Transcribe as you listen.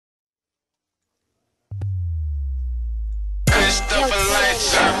stuff for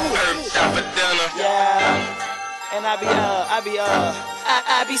lunch, perked out for dinner. Yeah, and I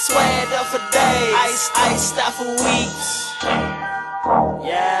be swagged up for days, iced out for weeks.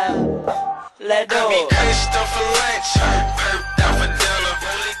 Yeah, let go. I be Kush up for lunch, perked out for dinner.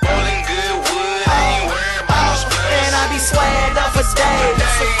 Rolling good wood, I ain't worried about no splinters. And I be swagged up for days,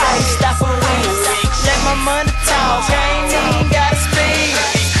 iced out for weeks. Let my money talk, I ain't even gotta speak. I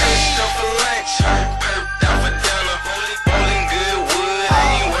be Kush up for lunch, perked out for dinner. Rolling good wood, I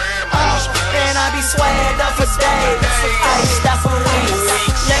ain't worried about no splinters. And I be swagged up for days, iced out for weeks.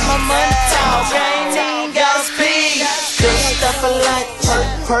 Let my money talk, I ain't even gotta speak. Kush up for lunch,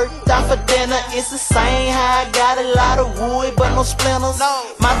 perked out for dinner. It's the same how I got a lot of wood but no splinters.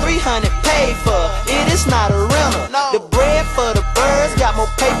 My 300 paid for, it is not a rental. The bread for the birds got more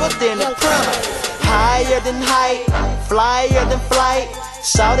paper than the printer. Higher than height, flyer than flight.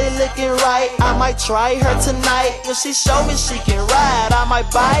 Shawty looking right, I might try her tonight. If she show me she can ride, I might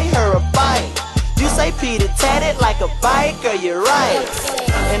buy her a bike. You say Peaty tatted like a biker, you're right.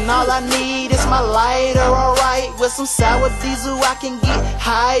 And all I need is my lighter, alright. With some sour diesel I can get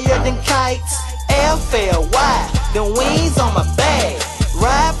higher than kites. FLY, the wings on my back.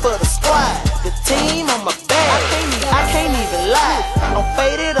 Ride for the squad, the team on my back. I can't even lie, I'm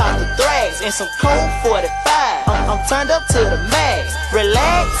faded off the thrags and some cold 45. I'm turned up to the max.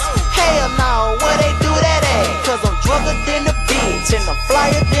 Relax? Hell no, where they do that at? Cause I'm drunker than the bitch and I'm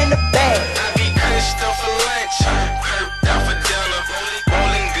flyer than the bag. I be Kush up for lunch, perked out for dinner.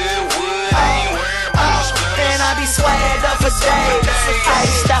 Rolling good wood, I ain't worried about no splinters. And I be swagged up for days,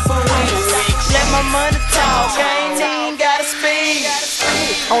 iced out for weeks. Let my money talk, I ain't even gotta speak.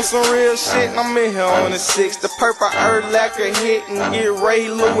 On some real shit, I'm in here on the 6. The purple earth lacquer hit and get Ray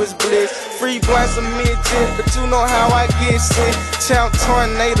Lewis bliss. Free blunts of midget, but you know how I get sick. Champ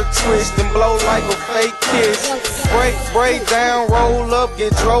tornado twist and blow like a fake kiss. Break down, roll up,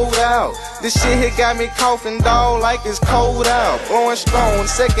 get drove out. This shit here got me coughing, dog, like it's cold out. Blowing strong,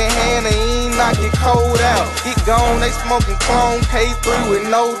 second hand, and ain't knock it cold out. Get gone, they smoking clone K3 with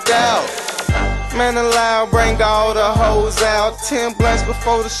no doubt. Man alive, bring all the hoes out. 10 blunts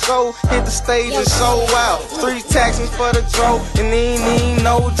before the show, hit the stage and show out. 3 taxes for the dro, and ain't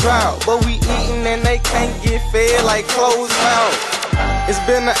no drought. But we eatin' and they can't get fed like closed mouth. It's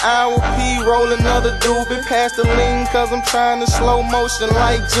been an hour, P, roll another doobie. Pass the lean, cause I'm trying to slow motion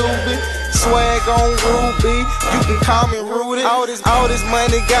like Juby. Swag on Ruby, you can call me Rudy. All this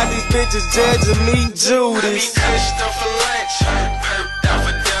money got these bitches judging me Judas. I be Kush up for lunch, perked out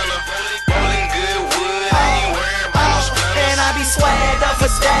for dinner. Rolling good wood, I ain't worried about no splinters. And I be swagged up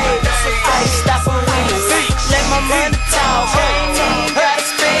for days, iced out for weeks. Let my money talk, I ain't even gotta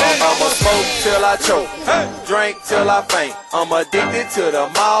speak. I'ma smoke till I choke, drink till I faint. I'm addicted to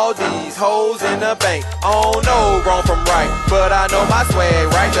the Maldives, hoes in the bank. I don't know wrong from right, but I know my swag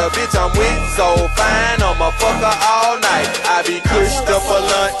right. The bitch I'm with so fine, I'ma fuck her all night. I be Kushed up for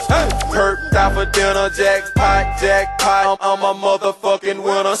lunch, perked out for dinner. Jackpot, I'm a motherfucking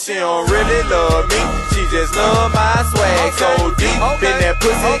winner. She don't really love me, she just love my swag so deep. In that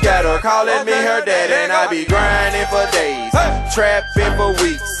pussy, got her calling me her daddy. And I be grinding for days, trapping for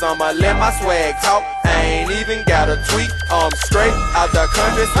weeks. I'ma let my swag talk, I ain't even got a tweak. I'm straight out the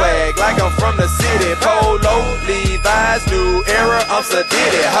country swag, like I'm from the city. Polo, Levi's, new era, I'm so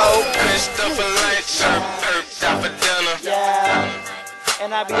diddy, ho. Kush up for lunch, perked out for dinner. Yeah,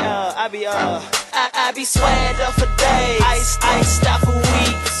 and I be swagged up for days, iced out for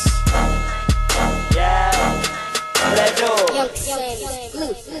weeks. Yeah, let go.